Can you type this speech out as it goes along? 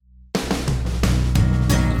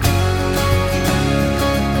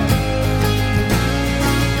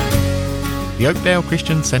the Oakdale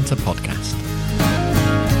Christian Centre podcast.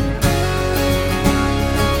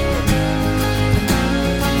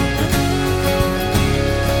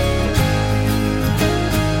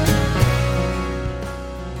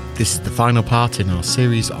 This is the final part in our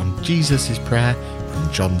series on Jesus' prayer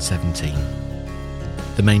from John 17.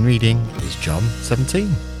 The main reading is John 17.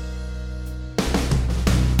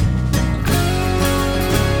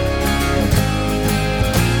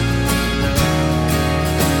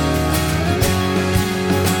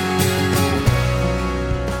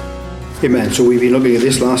 Amen. So we've been looking at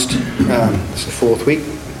this last, it's the fourth week,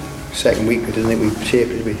 second week, I didn't think we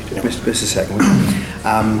shaped it, we missed the second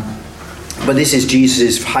week. But this is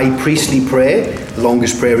Jesus' high priestly prayer, the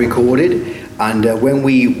longest prayer recorded. And when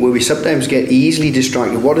we sometimes get easily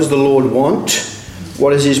distracted, what does the Lord want?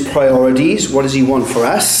 What is his priorities? What does he want for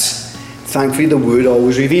us? Thankfully, the word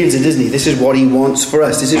always reveals it, doesn't he? This is what he wants for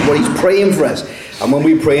us. This is what he's praying for us. And when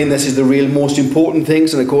we pray, and this is the real most important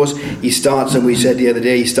things, and of course, he starts, and we said the other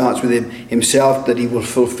day, he starts with himself, that he will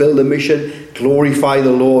fulfill the mission, glorify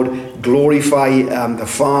the Lord, glorify the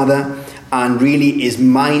Father, and really his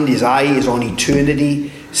mind, his eye is on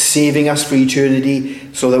eternity, saving us for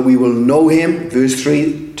eternity, so that we will know him. Verse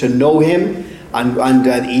 3, to know him,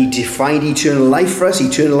 and he defined eternal life for us.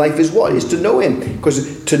 Eternal life is what? Is to know him,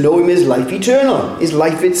 because to know him is life eternal, is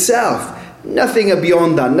life itself. Nothing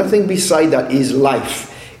beyond that, nothing beside that is life.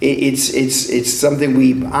 It's something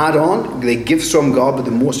we add on, the gifts from God, but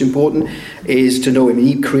the most important is to know him.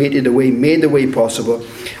 He created the way, made the way possible.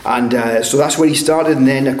 And so that's where he started. And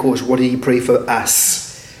then, of course, what did he pray for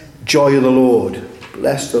us? Joy of the Lord.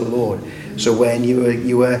 Bless the Lord. So when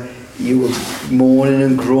you were mourning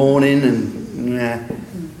and groaning, and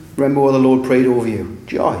remember what the Lord prayed over you.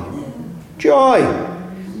 Joy. Joy.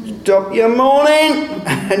 Stop your mourning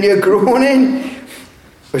and your groaning.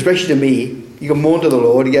 Especially to me, you can moan to the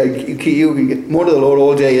Lord. You can moan to the Lord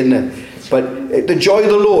all day, isn't it? But the joy of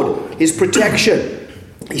the Lord is protection.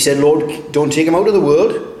 He said, Lord, don't take them out of the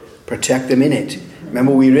world, protect them in it.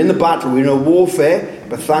 Remember, we're in the battle, we're in a warfare,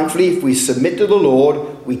 but thankfully, if we submit to the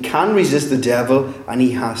Lord, we can resist the devil, and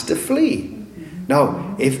he has to flee.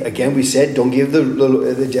 Now, if, again, we said, don't give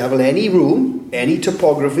the devil any room, any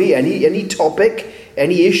topography, any topic,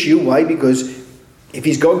 any issue. Why? Because if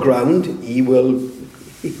he's got ground, he will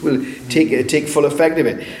take full effect of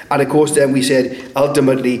it. And of course, then we said,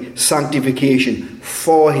 ultimately, sanctification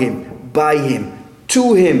for him, by him,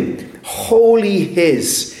 to him, wholly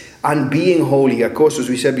his. And being holy, of course, as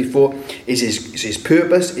we said before, is his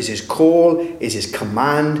purpose, is his call, is his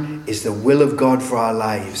command, is the will of God for our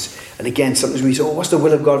lives. And again, sometimes we say, what's the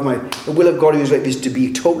will of God? The will of God is to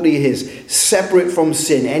be totally his, separate from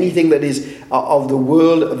sin. Anything that is of the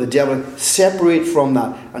world, of the devil, separate from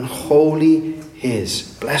that. And wholly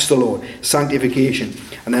his. Bless the Lord. Sanctification.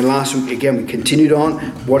 And then last week, again, we continued on.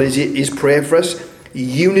 What is it? His prayer for us?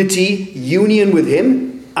 Unity, union with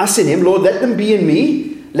him, us in him. Lord, let them be in me.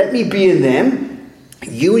 Let me be in them.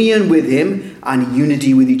 Union with him and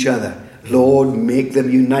unity with each other. Lord, make them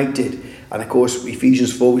united. And of course,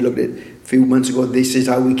 Ephesians 4, we looked at a few months ago. This is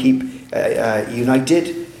how we keep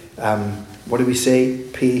united. What do we say?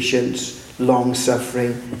 Patience,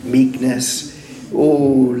 long-suffering, meekness.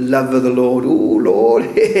 Oh, love of the Lord. Oh, Lord.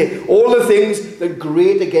 All the things that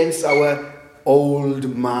grate against our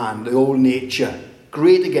old man, the old nature.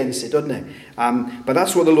 Great against it, doesn't it? But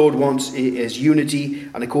that's what the Lord wants, is unity.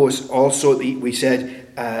 And of course, also we said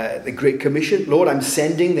the Great Commission. Lord, I'm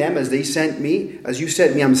sending them as they sent me. As you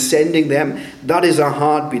sent me, I'm sending them. That is our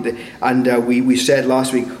heartbeat. And we said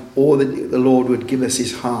last week, that the Lord would give us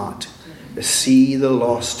his heart to see the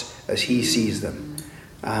lost as he sees them.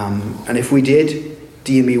 And if we did,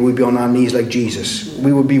 dear me, we'd be on our knees like Jesus.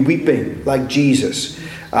 We would be weeping like Jesus.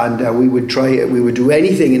 And we would do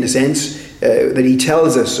anything, in a sense, that he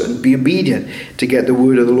tells us, and be obedient to get the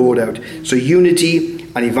word of the Lord out. So unity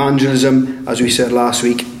and evangelism, as we said last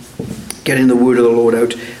week, getting the word of the Lord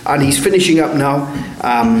out. And he's finishing up now,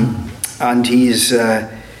 and he's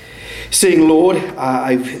saying, Lord,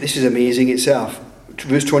 this is amazing itself.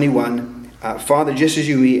 Verse 21, Father, just as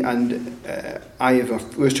you and I have,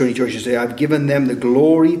 verse 22 I should say, I've given them the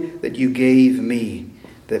glory that you gave me,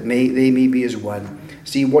 that they may be as one.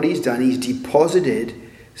 See, what he's done, he's deposited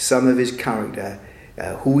some of his character,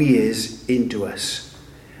 who he is, into us.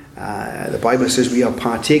 The Bible says we are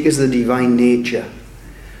partakers of the divine nature.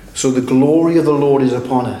 So the glory of the Lord is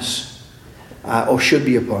upon us, or should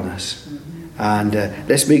be upon us. And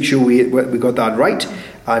let's make sure we got that right.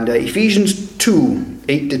 And Ephesians 2,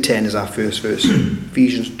 8-10 is our first verse.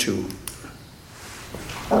 Ephesians 2.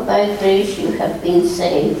 For by grace you have been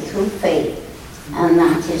saved through faith, And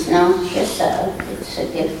that is not yourself, it's a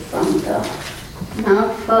gift from God.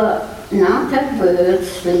 Not of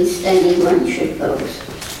words, lest anyone should boast.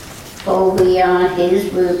 For we are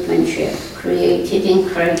his workmanship, created in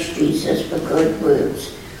Christ Jesus for good works,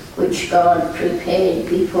 which God prepared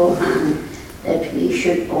beforehand that we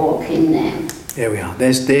should walk in them. There we are.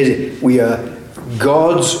 There's it. We are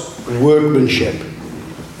God's workmanship.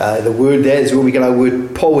 The word there is where we get our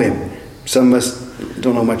word poem. Some of us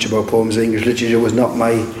don't know much about poems. English literature was not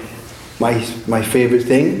my favourite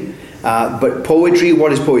thing. But poetry,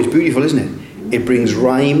 what is poetry? It's beautiful, isn't it? It brings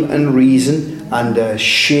rhyme and reason and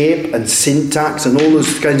shape and syntax and all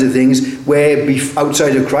those kinds of things where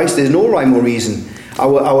outside of Christ there's no rhyme or reason.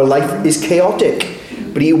 Our life is chaotic.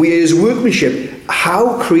 But we are his workmanship.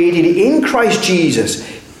 How created in Christ Jesus.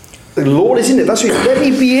 The Lord is in it. That's right. Let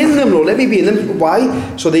me be in them, Lord. Let me be in them.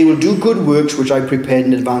 Why? So they will do good works which I prepared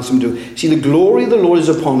in advance them to do. See, the glory of the Lord is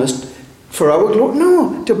upon us for our glory.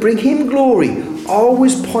 No, to bring him glory.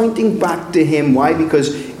 Always pointing back to him. Why?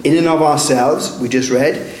 Because in and of ourselves, we just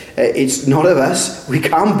read, it's not of us. We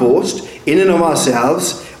can't boast. In and of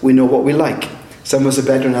ourselves, we know what we like. Some of us are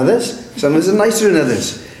better than others. Some of us are nicer than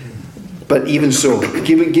others. But even so,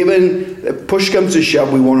 given push comes to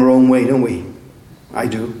shove, we want our own way, don't we? I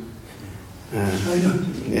do.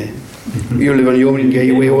 Yeah. You live on your own and get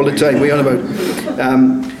your way all the time. What are you on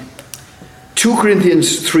about? 2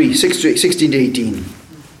 Corinthians 3, 16 to 18.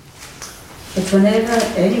 But whenever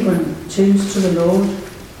anyone turns to the Lord,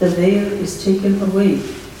 the veil is taken away.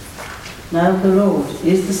 Now the Lord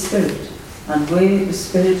is the Spirit, and where the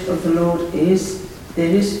Spirit of the Lord is, there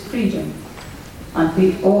is freedom. And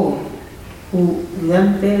we all, who with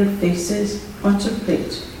unveiled faces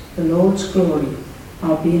contemplate the Lord's glory,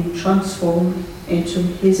 are being transformed into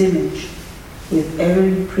his image with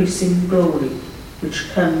ever-increasing glory, which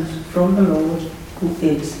comes from the Lord, who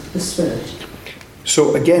is the Spirit.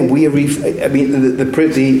 So again, the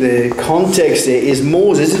context there is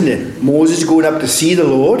Moses, isn't it? Moses going up to see the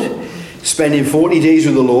Lord, spending 40 days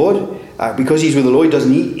with the Lord. Because he's with the Lord, he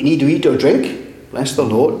doesn't need to eat or drink. Bless the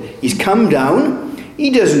Lord. He's come down. He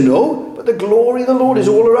doesn't know. But the glory of the Lord is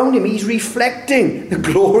all around him. He's reflecting the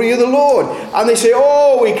glory of the Lord. And they say,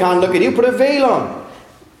 oh, we can't look at you. Put a veil on.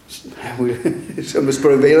 Some of us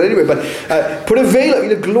put a veil on anyway. But put a veil on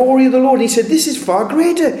the glory of the Lord. And he said, this is far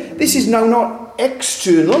greater. This is now not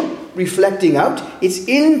external, reflecting out. It's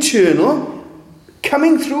internal,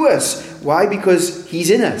 coming through us. Why? Because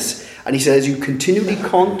he's in us. And he says, you continually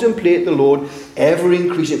contemplate the Lord, ever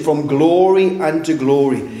increasing from glory unto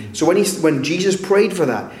glory. So when Jesus prayed for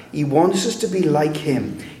that, he wants us to be like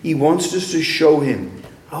him. He wants us to show him.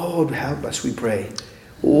 Lord, help us, we pray.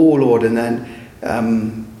 Oh, Lord. And then,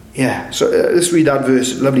 so let's read that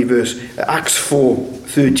verse, lovely verse. Acts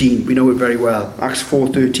 4:13. We know it very well. Acts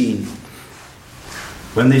 4:13.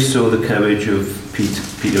 When they saw the courage of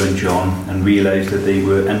Peter and John and realised that they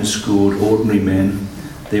were unschooled, ordinary men,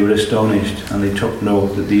 they were astonished, and they took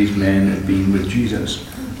note that these men had been with Jesus.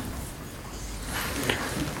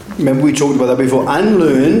 Remember we talked about that before.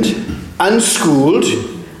 Unlearned, unschooled.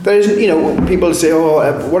 There isn't, people say,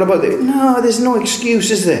 what about that? No, there's no excuse,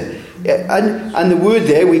 is there? And the word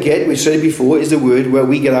there we said it before, is the word where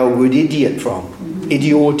we get our word idiot from.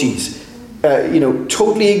 Idiotes.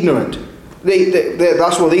 Totally ignorant.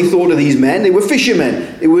 That's what they thought of these men. They were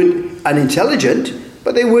fishermen. They weren't unintelligent,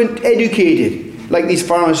 but they weren't educated. Like these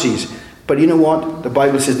Pharisees. But you know what? The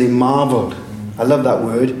Bible says they marveled. I love that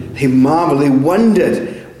word. They marveled. They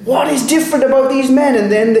wondered. What is different about these men?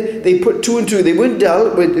 And then they put two and two. They weren't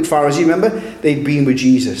dull with the Pharisees, remember? They'd been with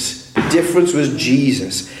Jesus. The difference was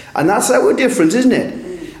Jesus. And that's our difference, isn't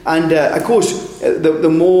it? And of course, the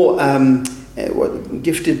more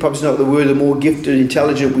gifted, perhaps not the word, the more gifted,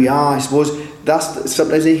 intelligent we are, I suppose, that's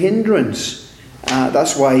sometimes a hindrance.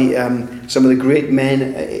 That's why some of the great men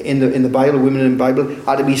in the Bible, women in the Bible,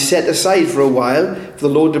 had to be set aside for a while for the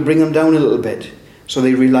Lord to bring them down a little bit. So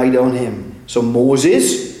they relied on him. So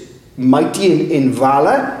Moses, mighty in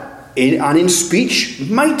valor and in speech,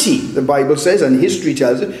 mighty, the Bible says, and history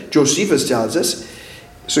tells it, Josephus tells us.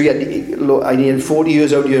 So I need 40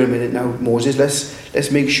 years out here a minute now, Moses.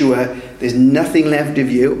 Let's make sure there's nothing left of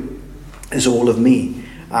you. There's all of me.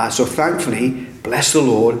 So thankfully, bless the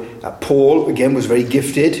Lord, Paul, again, was very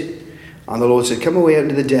gifted. And the Lord said, come away out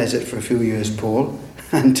into the desert for a few years, Paul,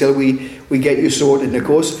 until we get you sorted. And of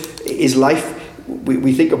course, his life,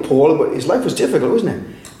 we think of Paul, but his life was difficult, wasn't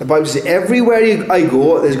it? The Bible says, everywhere I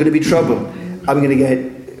go, there's going to be trouble. I'm going to get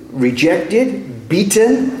rejected,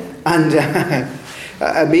 beaten, and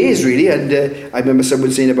amazed, really. And I remember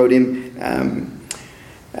someone saying about him,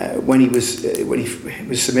 when he was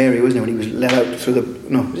Samaria, wasn't it? When he was led out through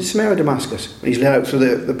was it Samaria or Damascus? When he's led out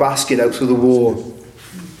through the basket, out through the wall.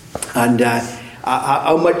 And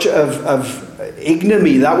how much of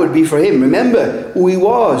ignominy that would be for him. Remember who he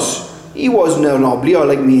was. He wasn't an oblier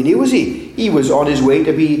like me and you, was he? He was on his way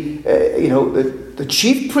to be, the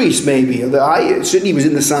chief priest maybe. Certainly he was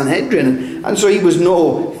in the Sanhedrin. And so he was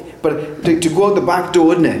but to go out the back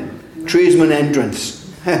door, isn't it? Tradesman entrance.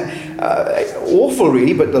 Awful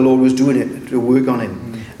really, but the Lord was doing it to work on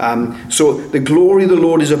him. So the glory of the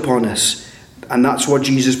Lord is upon us. And that's what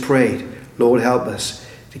Jesus prayed. Lord, help us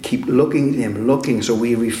to keep looking to him, so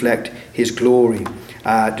we reflect his glory,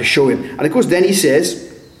 to show him. And of course then he says,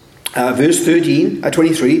 verse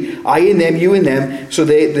 23, I in them, you in them, so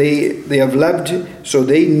they have loved, so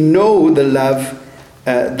they know the love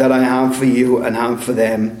that I have for you and have for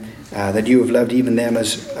them, that you have loved even them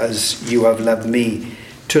as you have loved me.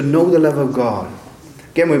 To know the love of God.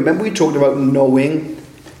 Again, remember we talked about knowing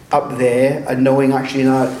up there and knowing actually in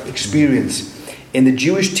our experience. In the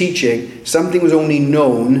Jewish teaching, something was only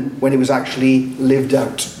known when it was actually lived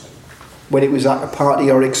out, when it was a part of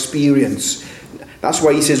your experience. That's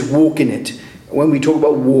why he says walk in it. When we talk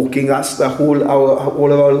about walking, that's the whole of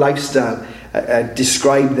our lifestyle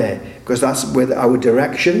described there, because that's where our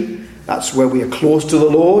direction, that's where we are close to the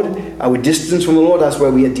Lord, our distance from the Lord, that's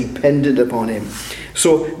where we are dependent upon him.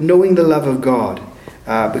 So knowing the love of God,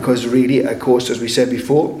 because really, of course, as we said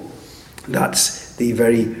before, that's the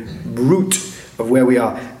very root of where we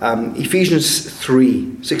are. Ephesians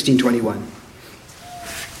 3:16-21.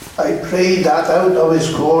 I pray that out of his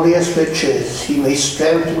glorious riches he may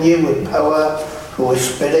strengthen you with power through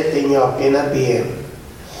his Spirit in your inner being,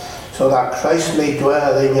 so that Christ may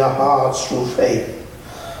dwell in your hearts through faith.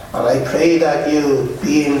 And I pray that you,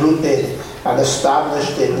 being rooted and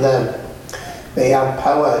established in them, may have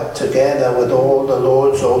power together with all the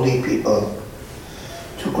Lord's holy people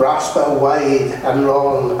to grasp how wide and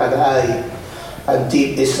long and high and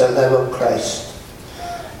deep is the love of Christ,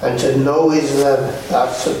 and to know his love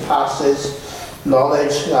that surpasses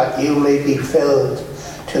knowledge, that you may be filled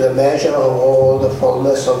to the measure of all the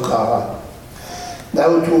fullness of God.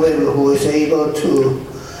 Now to him who is able to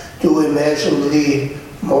do immeasurably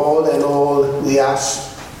more than all we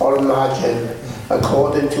ask or imagine,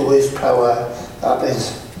 according to his power that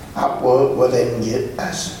is at work within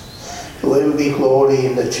us. To him be glory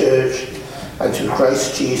in the church and to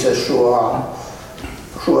Christ Jesus throughout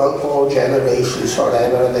all generations,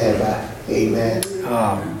 forever and ever. Amen.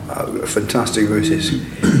 Fantastic verses.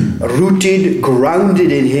 Rooted,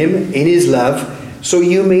 grounded in him, in his love, so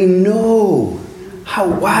you may know how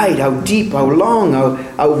wide, how deep, how long,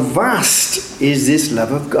 how vast is this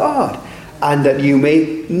love of God, and that you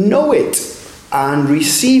may know it and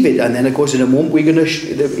receive it. And then, of course, in a moment,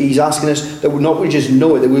 he's asking us that we not just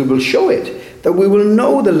know it, that we will show it, that we will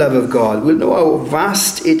know the love of God, we'll know how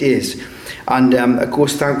vast it is. And, of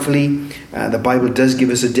course, thankfully, the Bible does give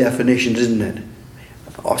us a definition, doesn't it?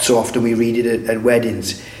 So often we read it at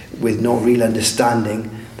weddings with no real understanding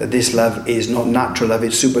that this love is not natural love,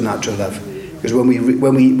 it's supernatural love. Because when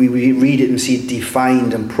we read it and see it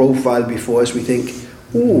defined and profiled before us, we think,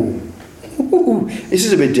 ooh, this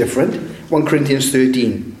is a bit different. 1 Corinthians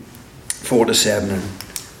 13, 4-7.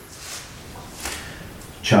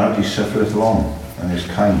 Charity suffereth long and is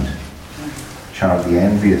kind. Charity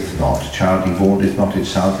envieth not. Charity vaunteth not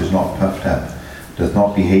itself, is not puffed up, doth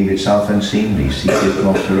not behave itself unseemly, seeketh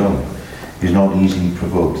not her own, is not easily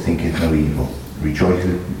provoked, thinketh no evil,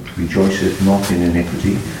 rejoiceth not in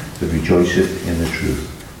iniquity, but rejoiceth in the truth,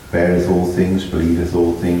 beareth all things, believeth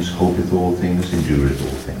all things, hopeth all things, endureth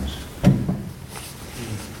all things.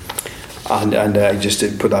 And I just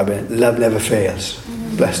did put that in. Love never fails.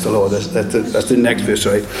 Bless the Lord. That's the next verse,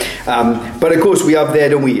 sorry. But of course we have there,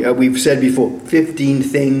 don't we? We've said before, 15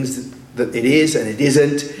 things that it is and it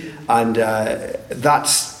isn't. And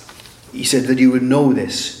he said that you would know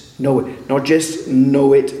this. Know it. Not just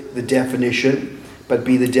know it, the definition, but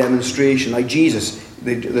be the demonstration. Like Jesus,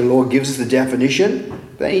 the Lord gives us the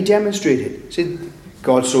definition, then he demonstrated. See,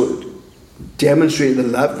 God so demonstrated the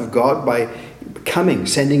love of God by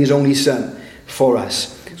sending his only Son for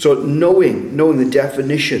us. So knowing the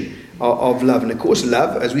definition of love. And of course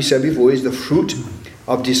love, as we said before, is the fruit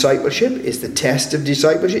of discipleship. It's the test of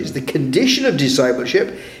discipleship. It's the condition of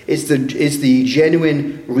discipleship. It's the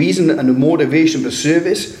genuine reason and the motivation for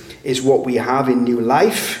service. It's what we have in new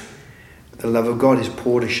life. The love of God is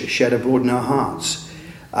poured, shed abroad in our hearts.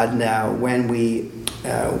 And now when we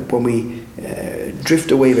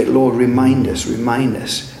drift away with it, Lord, remind us,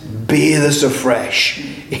 bathe us afresh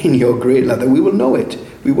in your great love, that we will know it.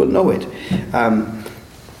 We will know it.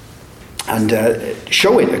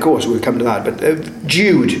 show it, of course, we'll come to that. But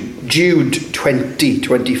Jude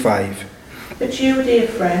 20:25. But you, dear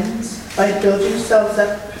friends, by building yourselves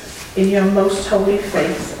up in your most holy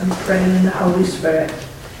faith and praying in the Holy Spirit,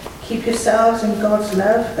 keep yourselves in God's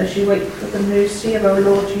love as you wait for the mercy of our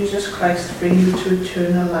Lord Jesus Christ to bring you to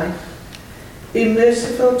eternal life. Be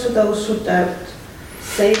merciful to those who doubt.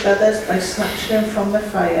 Save others by snatching them from the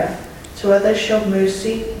fire. To others show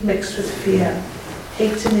mercy mixed with fear,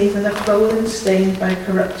 hating even the clothing stained by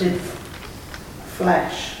corrupted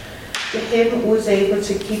flesh. To him who is able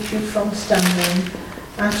to keep you from stumbling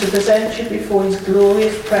and to present you before his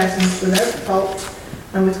glorious presence without fault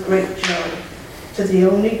and with great joy. To the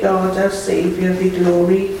only God, our Saviour, be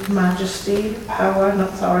glory, majesty, power and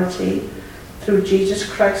authority through Jesus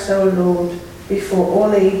Christ our Lord, before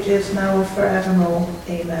all ages, now and forevermore.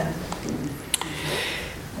 Amen.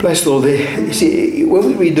 Bless the Lord. You see, when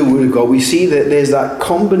we read the Word of God, we see that there's that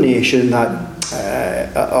combination that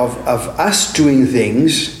of us doing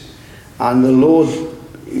things and the Lord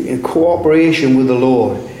in cooperation with the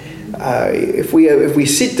Lord. If we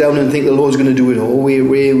sit down and think the Lord's going to do it all,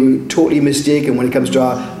 we're totally mistaken when it comes to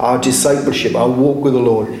our discipleship, our walk with the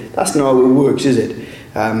Lord. That's not how it works, is it?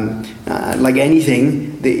 Like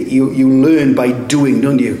anything, you learn by doing,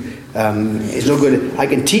 don't you? It's not good. I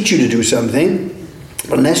can teach you to do something,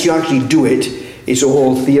 but unless you actually do it, it's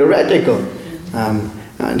all theoretical.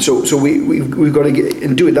 And so we've got to get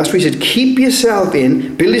and do it. That's why he said, keep yourself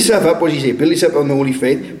in, build yourself up. What did he say? Build yourself on the Holy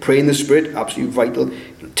Faith, pray in the Spirit, absolutely vital.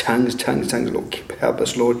 Tongues, Lord, help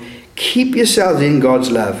us, Lord. Keep yourselves in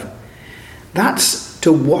God's love. That's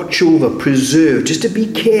to watch over, preserve, just to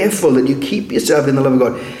be careful that you keep yourself in the love of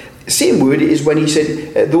God. Same word is when he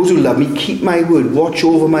said, those who love me, keep my word, watch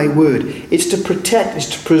over my word. It's to protect,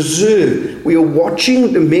 it's to preserve. We are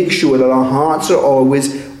watching to make sure that our hearts are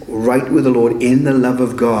always right with the Lord in the love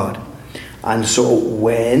of God. And so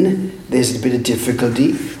when there's a bit of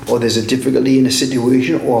difficulty, or there's a difficulty in a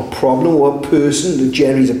situation, or a problem, or a person,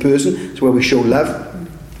 generally is a person, it's where we show love.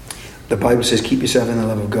 The Bible says, keep yourself in the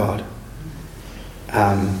love of God.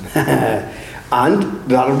 And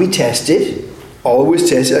that'll be tested, always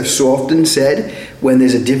tested. I've so often said, when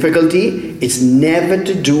there's a difficulty, it's never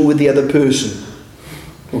to do with the other person.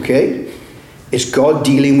 Okay? It's God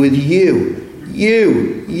dealing with you.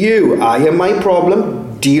 You. I am my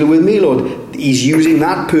problem. Deal with me, Lord. He's using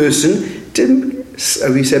that person to, as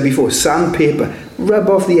we said before, sandpaper, rub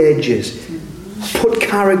off the edges, put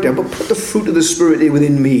character, but put the fruit of the Spirit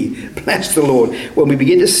within me. Bless the Lord. When we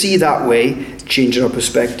begin to see that way, changing our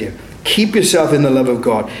perspective. Keep yourself in the love of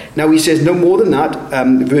God. Now he says no more than that.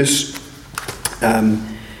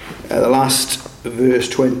 The last verse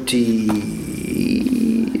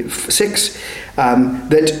 26,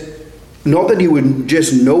 that not that you would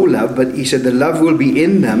just know love, but he said the love will be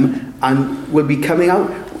in them and will be coming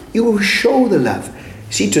out. You will show the love.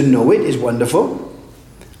 See, to know it is wonderful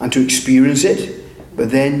and to experience it,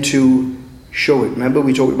 but then to show it. Remember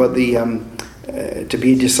we talked about the to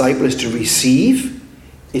be a disciple is to receive,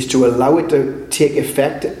 is to allow it to take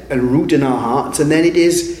effect and root in our hearts, and then it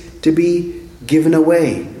is to be given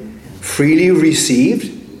away. Freely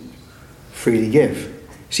received, freely give.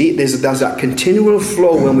 See, there's that continual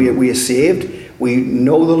flow when we are saved. We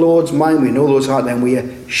know the Lord's mind, we know the Lord's heart, then we are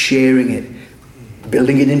sharing it,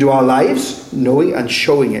 building it into our lives, knowing and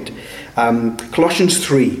showing it. Colossians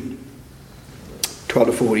 3,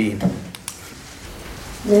 12-14.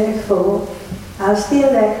 Therefore, as the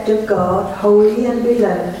elect of God, holy and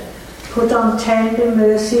beloved, put on tender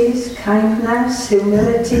mercies, kindness,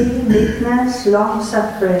 humility, meekness,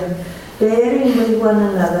 long-suffering, bearing with one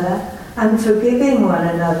another, and forgiving one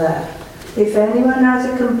another. If anyone has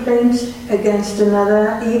a complaint against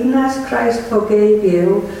another, even as Christ forgave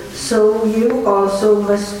you, so you also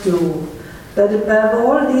must do. But above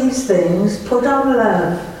all these things, put on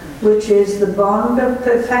love, which is the bond of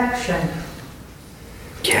perfection.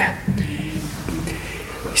 Yeah.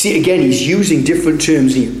 See, again, he's using different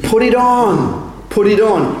terms here. Put it on. Put it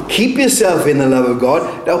on. Keep yourself in the love of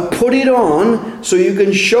God. Now put it on so you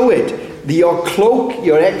can show it. Your cloak,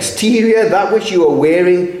 your exterior, that which you are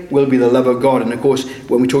wearing will be the love of God. And of course,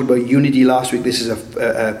 when we talked about unity last week, this is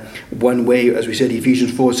a one way, as we said,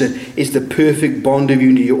 Ephesians 4 said, it's the perfect bond of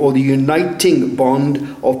unity, or the uniting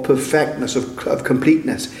bond of perfectness, of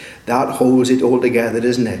completeness. That holds it all together,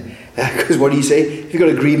 doesn't it? Because what do you say? If you've got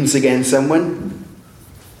a grievance against someone,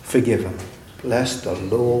 forgive them. Bless the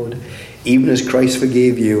Lord, even as Christ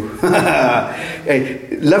forgave you.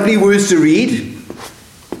 Lovely words to read.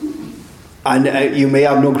 And you may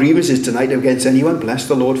have no grievances tonight against anyone. Bless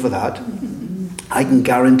the Lord for that. I can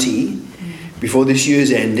guarantee before this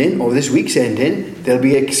year's ending or this week's ending, there'll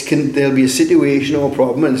be a situation or a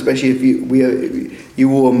problem, and especially if you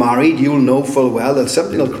were married, you'll know full well that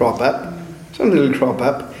something will crop up. Something will crop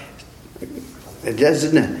up. It does,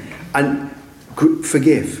 doesn't it? And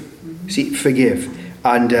forgive. See, forgive.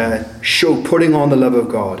 And show, putting on the love of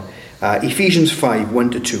God. Ephesians 5,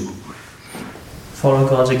 1-2. Follow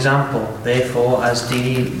God's example, therefore, as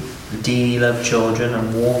dearly loved children,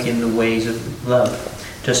 and walk in the ways of love,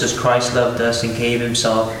 just as Christ loved us and gave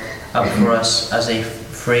himself up for us as a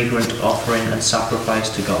fragrant offering and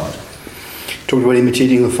sacrifice to God. Talked about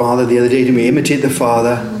imitating the Father the other day. To me, imitate the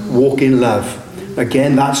Father, walk in love.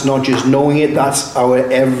 Again, that's not just knowing it, that's our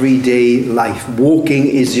everyday life. Walking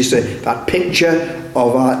is just that picture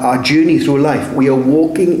of our journey through life. We are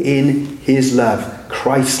walking in his love,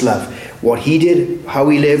 Christ's love. What he did, how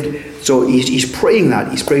he lived. So he's praying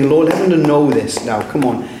that. He's praying, Lord, help them to know this. Now, come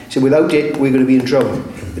on. So without it, we're going to be in trouble.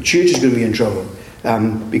 The church is going to be in trouble.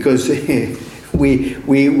 Because we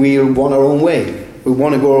want our own way. We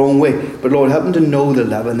want to go our own way. But Lord, help them to know the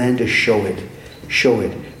love and then to show it. Show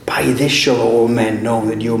it. By this shall all men know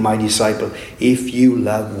that you are my disciple, if you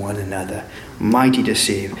love one another. Mighty to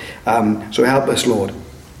save. So help us, Lord.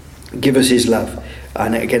 Give us his love.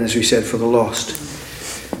 And again, as we said, for the lost.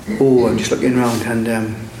 Oh, I'm just looking around, and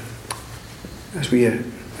as we have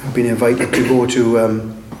been invited to go to a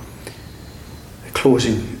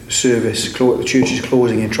closing service, the church is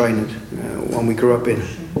closing in Trinidad, one we grew up in.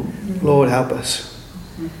 Lord, help us.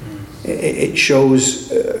 It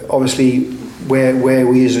shows, obviously, where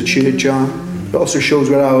we as a church are. It also shows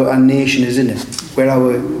where our nation is, isn't it? Where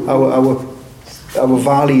our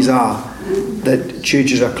valleys are. That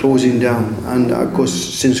churches are closing down, and of course,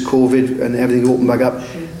 since COVID and everything opened back up,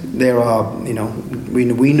 there are,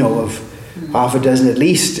 we know of half a dozen at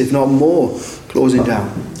least, if not more, closing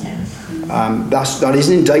down. That is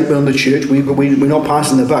an indictment on the church. We're not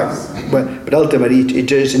passing the buck, but ultimately it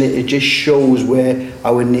just shows where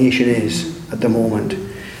our nation is at the moment.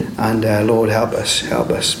 And Lord, help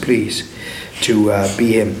us, please, to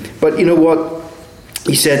be him. But you know what?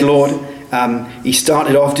 He said, Lord. He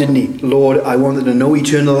started off, didn't he? Lord, I want them to know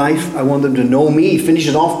eternal life. I want them to know me. He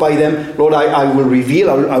finishes off by them. Lord, I will reveal.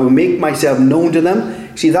 I will make myself known to them.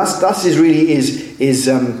 See, that's his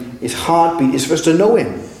heartbeat. Is for us to know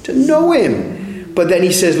him. To know him. But then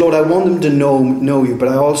he says, Lord, I want them to know you, but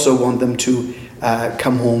I also want them to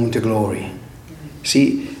come home to glory.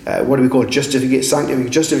 See, what do we call it? Justification,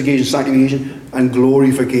 sanctification, and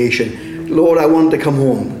glorification. Lord, I want them to come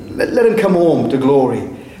home. Let them come home to glory.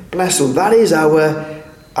 Bless them. That is our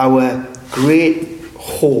great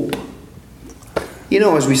hope.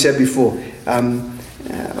 As we said before,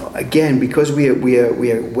 again, because we are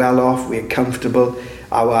well off, we are comfortable,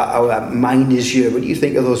 our mind is here. When you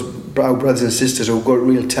think of those brothers and sisters who got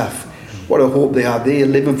real tough, what a hope they have. They are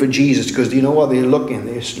living for Jesus, because you know what? They're looking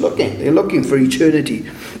for eternity.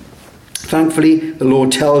 Thankfully, the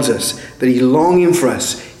Lord tells us that he's longing for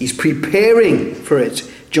us. He's preparing for it.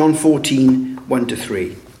 John 14,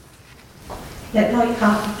 1-3. Let not your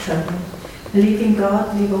heart be troubled. Believe in God,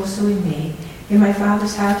 believe also in me. In my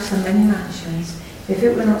Father's house are many mansions. If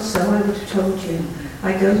it were not so, I would have told you.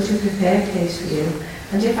 I go to prepare a place for you.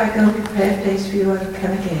 And if I go and prepare a place for you, I will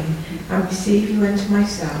come again and receive you unto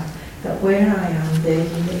myself, that where I am, there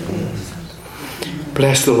you may be.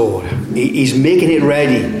 Bless the Lord. He's making it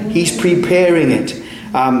ready. He's preparing it.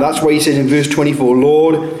 That's why he says in verse 24,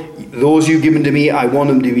 Lord, those you've given to me, I want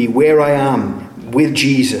them to be where I am with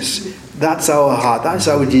Jesus. That's our heart. That's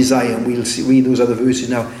our desire. And we'll read those other verses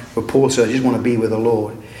now where Paul says, I just want to be with the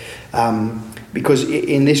Lord. Because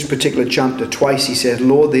in this particular chapter, twice he says,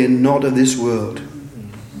 Lord, they are not of this world.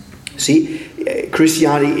 See,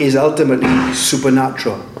 Christianity is ultimately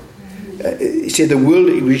supernatural. He said, the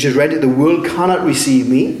world, we just read it, the world cannot receive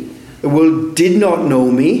me. The world did not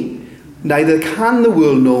know me. Neither can the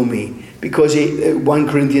world know me. Because 1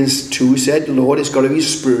 Corinthians 2 said, Lord, it's got to be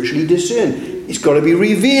spiritually discerned. It's got to be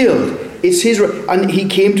revealed. It's his, and he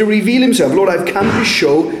came to reveal himself. Lord, I've come to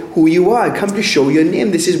show who you are. I've come to show your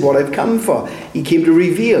name. This is what I've come for. He came to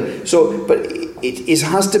reveal. So, but it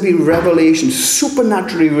has to be revelation,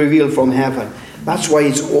 supernaturally revealed from heaven. That's why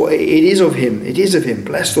it is of him. It is of him.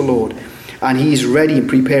 Bless the Lord. And he's ready and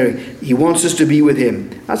preparing. He wants us to be with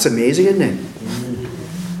him. That's amazing, isn't it?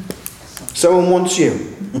 Someone wants you.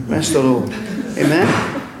 Bless the Lord. Amen.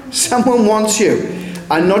 Someone wants you.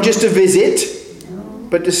 And not just to visit,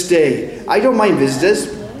 but to stay. I don't mind visitors.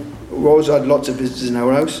 We've always had lots of visitors in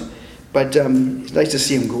our house. But it's nice to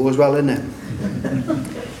see them go as well, isn't it?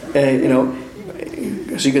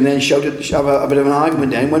 So you can then have a bit of an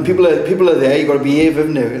argument then. When people are there, you've got to behave,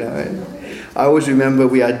 haven't you? I always remember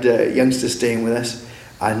we had youngsters staying with us.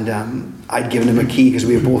 And I'd given him a key because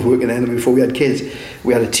we were both working then before we had kids.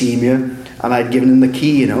 We had a team here, and I'd given him the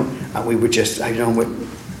key, and we were just, I don't know,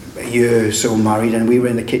 a year or so married, and we were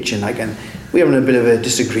in the kitchen, and we were having a bit of a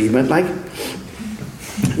disagreement,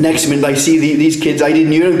 Next minute, I see these kids, I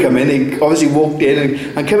didn't hear them come in, they obviously walked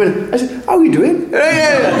in and come in. I said, how are you doing?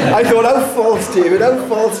 I thought, how false, David, how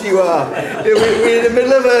false you are. We're in the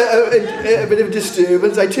middle of a bit of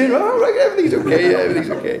disturbance. I turned around, right, everything's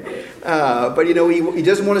okay. But he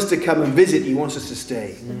doesn't want us to come and visit, he wants us to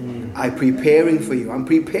stay. I'm preparing for you,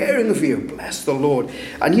 bless the Lord.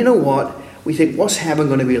 And you know what? We think, what's heaven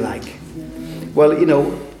going to be like? Well,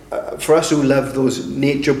 for us who love those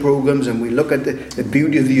nature programs and we look at the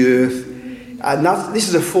beauty of the earth, and this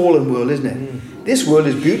is a fallen world, isn't it? This world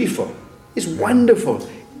is beautiful. It's wonderful.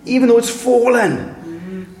 Even though it's fallen.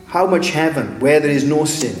 How much heaven, where there is no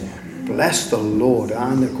sin. Bless the Lord.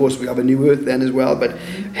 And of course we have a new earth then as well, but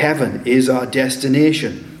heaven is our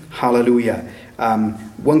destination. Hallelujah. 1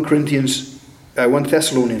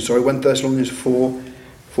 Thessalonians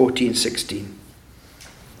 4:14-16.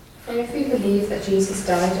 For if we believe that Jesus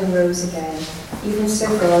died and rose again, even so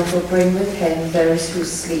God will bring with him those who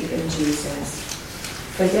sleep in Jesus.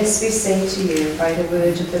 For this we say to you by the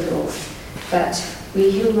word of the Lord, that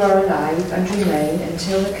we who are alive and remain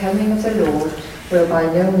until the coming of the Lord will by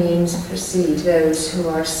no means precede those who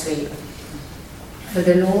are asleep. For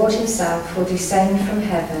the Lord himself will descend from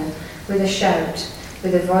heaven with a shout,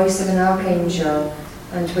 with the voice of an archangel,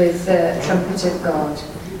 and with the trumpet of God.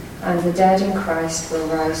 And the dead in Christ will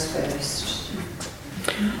rise first.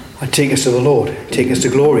 And take us to the Lord, take us to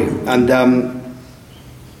glory. And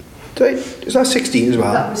is that 16 as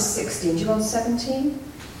well? That was 16. Do you want 17?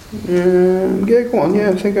 Yeah, go on.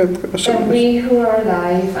 Yeah, I think I've got Then we who are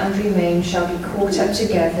alive and remain shall be caught up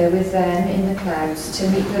together with them in the clouds to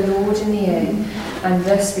meet the Lord in the air, and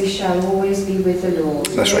thus we shall always be with the Lord.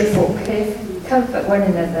 That's right. Therefore, comfort one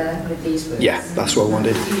another with these words. Yeah, that's what I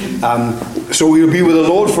wanted. So we will be with the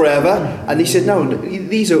Lord forever. And he said, no,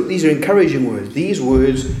 these are encouraging words. These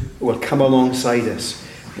words will come alongside us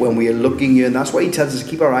when we are looking here. And that's why he tells us to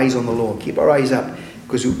keep our eyes on the Lord, keep our eyes up.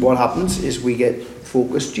 Because what happens is we get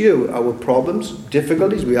focused here. Our problems,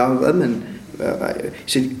 difficulties, we have them. And he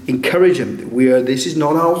said, encourage them. This is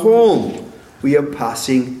not our home. We are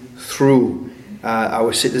passing through.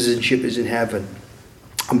 Our citizenship is in heaven.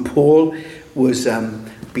 And Paul was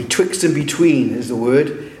betwixt and between is the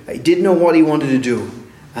word. He didn't know what he wanted to do.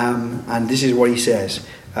 And this is what he says.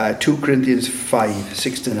 2 Corinthians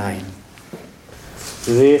 5:6-9.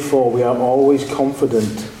 Therefore we are always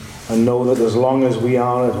confident and know that as long as we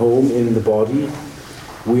are at home in the body,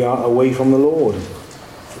 we are away from the Lord.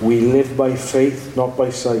 We live by faith, not by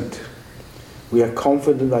sight. We are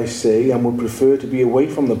confident, I say, and would prefer to be away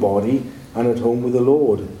from the body and at home with the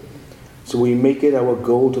Lord. So we make it our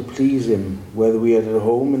goal to please him, whether we are at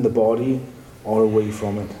home in the body or away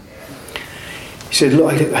from it. He said,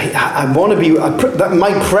 look, I want to be,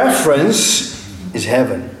 my preference is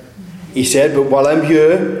heaven. He said, but while I'm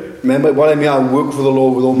here, remember, while I'm here, I work for the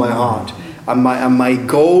Lord with all my heart. And my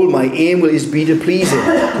goal, my aim is be to please him,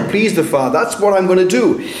 to please the Father. That's what I'm going to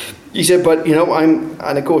do. He said, but,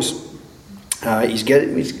 and of course, he's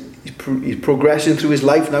progressing through his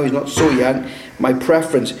life now. He's not so young. My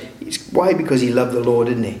preference is, why? Because he loved the Lord,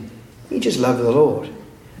 didn't he? He just loved the Lord.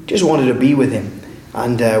 Just wanted to be with him.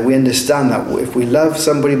 And we understand that if we love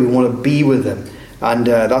somebody, we want to be with them. And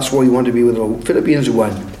that's why we want to be with the Lord. Philippians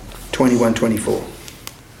 1:21-24.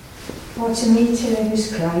 For to me to live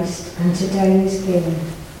is Christ, and to die is gain.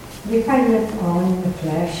 If I live on in the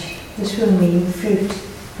flesh, this will mean fruit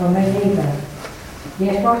for my labour.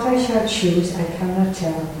 Yet what I shall choose I cannot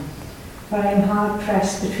tell, for I am hard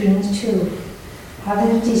pressed between the two,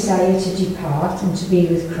 having a desire to depart and to be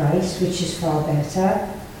with Christ, which is far better.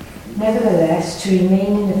 Nevertheless, to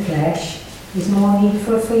remain in the flesh is more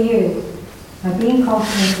needful for you. And being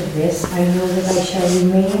confident of this, I know that I shall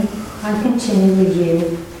remain and continue with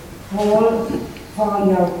you, all for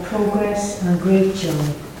your progress and great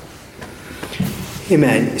joy.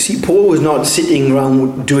 Amen. See, Paul was not sitting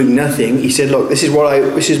around doing nothing. He said, look, this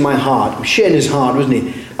is my heart. He was sharing his heart, wasn't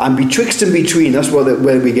he? And betwixt and between, that's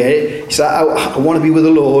where we get it. He said, I want to be with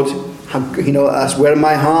the Lord. That's where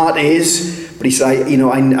my heart is. But he said,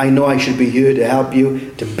 I know I should be here to help you,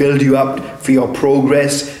 to build you up for your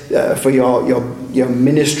progress, for your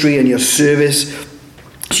ministry and your service.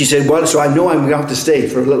 She said, well, so I know I'm going to have to stay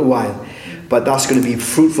for a little while. But that's going to be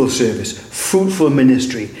fruitful service, fruitful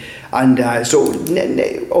ministry. And so,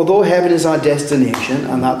 although heaven is our destination,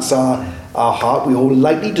 and that's our heart, we hold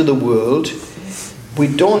lightly to the world, we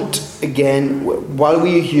don't, again, while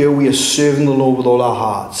we are here, we are serving the Lord with all our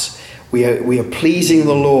hearts. We are pleasing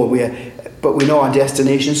the Lord. But we know our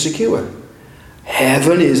destination is secure.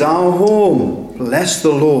 Heaven is our home. Bless the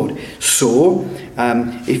Lord. So,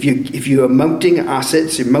 if you are mounting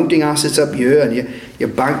assets, you're mounting assets up here, and your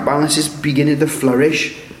bank balance is beginning to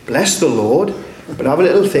flourish, bless the Lord. But have a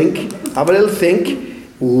little think. Oh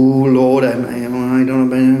Lord, I don't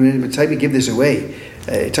know. It's time to give this away.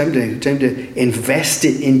 Time to invest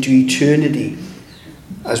it into eternity.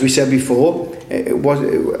 As we said before,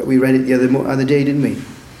 we read it the other day, didn't we?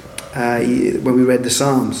 When we read the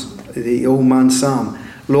Psalms, the old man's psalm.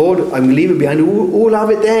 Lord, I'm going to leave it behind. Who will have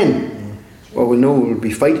it then? Well, we'll know we'll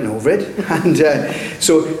be fighting over it. And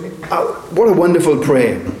so, what a wonderful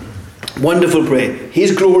prayer. Wonderful prayer.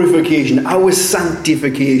 His glorification, our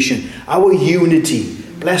sanctification, our unity.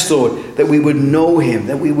 Bless the Lord, that we would know him,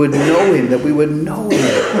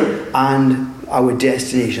 and our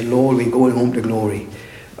destination. Lord, we're going home to glory.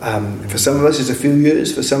 For some of us it's a few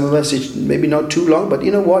years, for some of us it's maybe not too long, but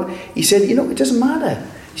you know what? He said, it doesn't matter.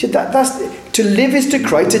 He said that's to live is to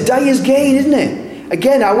Christ, to die is gain, isn't it?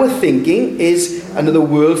 Again, our thinking is another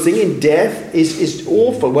world thing, and death is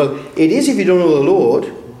awful. Well, it is if you don't know the Lord.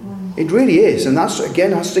 It really is, and that's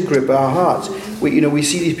again has to grip our hearts. We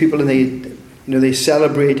see these people and they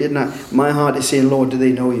celebrate it, and my heart is saying, Lord, do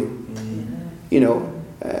they know you?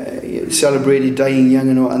 Celebrated dying young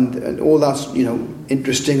and all that's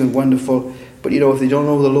interesting and wonderful, but if they don't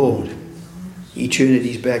know the Lord,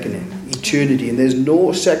 eternity's beckoning. Eternity, and there's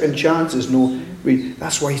no second chances.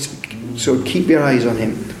 That's why. So keep your eyes on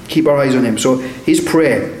him. Keep our eyes on him. So his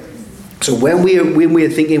prayer. So when we are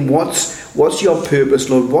thinking, what's your purpose,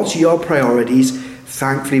 Lord? What's your priorities?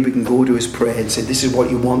 Thankfully, we can go to his prayer and say, this is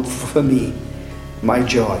what you want for me. My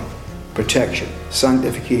joy, protection,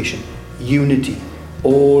 sanctification, unity.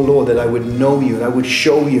 Oh Lord, that I would know you, and I would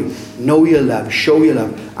show you, know your love, show your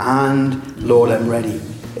love. And Lord, I'm ready.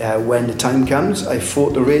 When the time comes, I've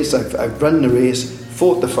fought the race, I've run the race,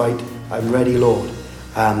 fought the fight. I'm ready, Lord,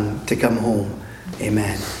 to come home.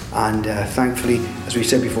 Amen. And thankfully, as we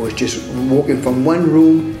said before, it's just walking from one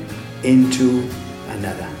room into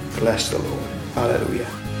another. Bless the Lord. Hallelujah.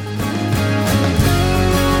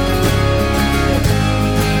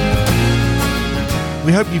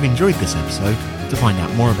 We hope you've enjoyed this episode. To find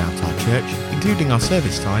out more about our church, including our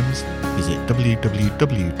service times, visit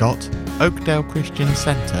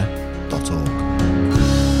www.oakdalechristiancentre.com.